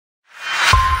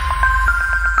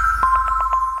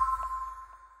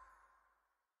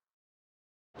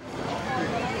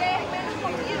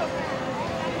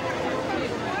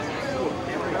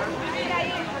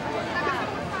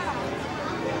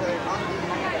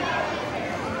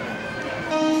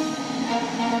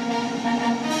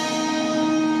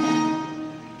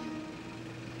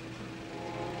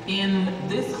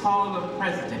hall of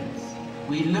presidents,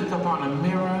 we look upon a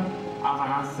mirror of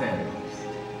ourselves.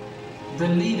 The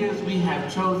leaders we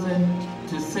have chosen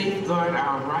to safeguard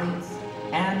our rights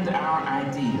and our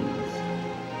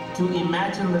ideals, to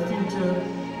imagine the future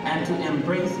and to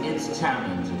embrace its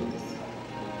challenges.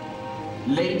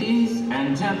 Ladies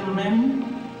and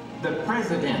gentlemen, the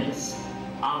presidents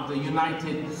of the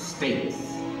United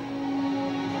States.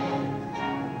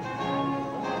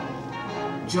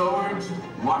 George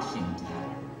Washington,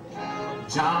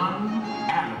 John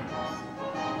Adams,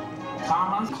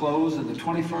 Thomas. Close as the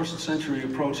 21st century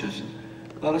approaches,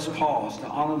 let us pause to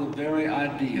honor the very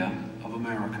idea of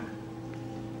America.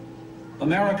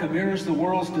 America mirrors the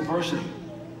world's diversity,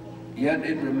 yet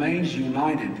it remains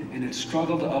united in its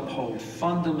struggle to uphold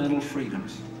fundamental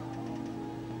freedoms.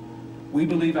 We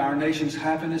believe our nation's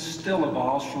happiness still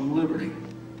evolves from liberty,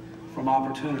 from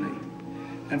opportunity,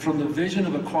 and from the vision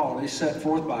of equality set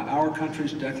forth by our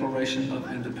country's Declaration of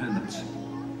Independence.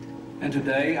 And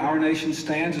today, our nation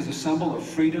stands as a symbol of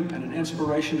freedom and an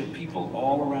inspiration to people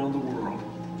all around the world.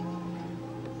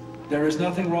 There is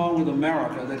nothing wrong with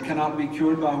America that cannot be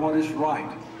cured by what is right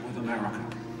with America.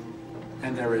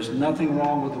 And there is nothing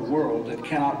wrong with the world that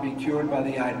cannot be cured by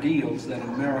the ideals that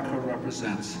America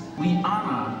represents. We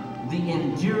honor the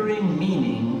enduring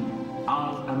meaning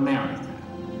of America.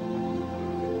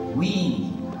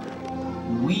 We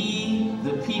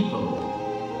the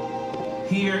people,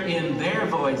 hear in their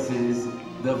voices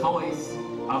the voice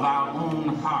of our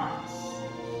own hearts.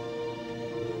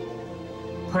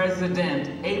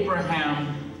 President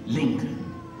Abraham Lincoln.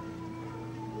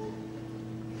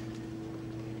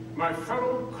 My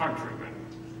fellow countrymen,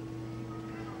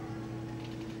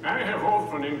 I have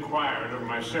often inquired of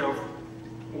myself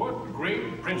what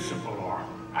great principle or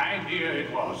idea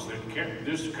it was that kept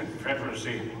this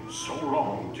Confederacy so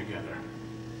long together.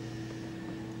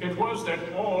 It was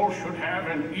that all should have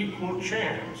an equal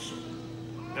chance,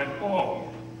 that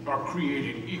all are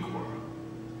created equal.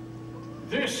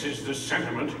 This is the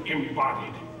sentiment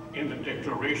embodied in the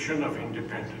Declaration of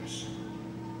Independence.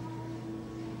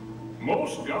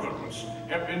 Most governments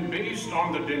have been based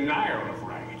on the denial of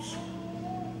rights.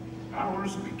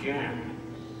 Ours began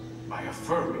by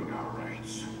affirming our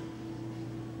rights.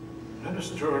 Let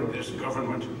us turn this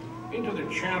government into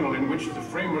the channel in which the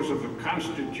framers of the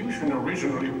Constitution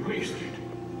originally placed it.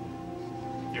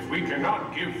 If we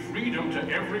cannot give freedom to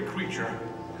every creature,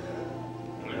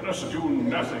 let us do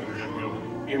nothing that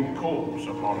will impose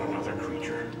upon another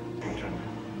creature.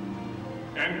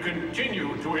 And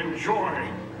continue to enjoy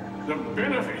the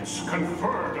benefits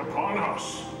conferred upon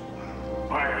us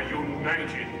by a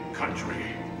united country.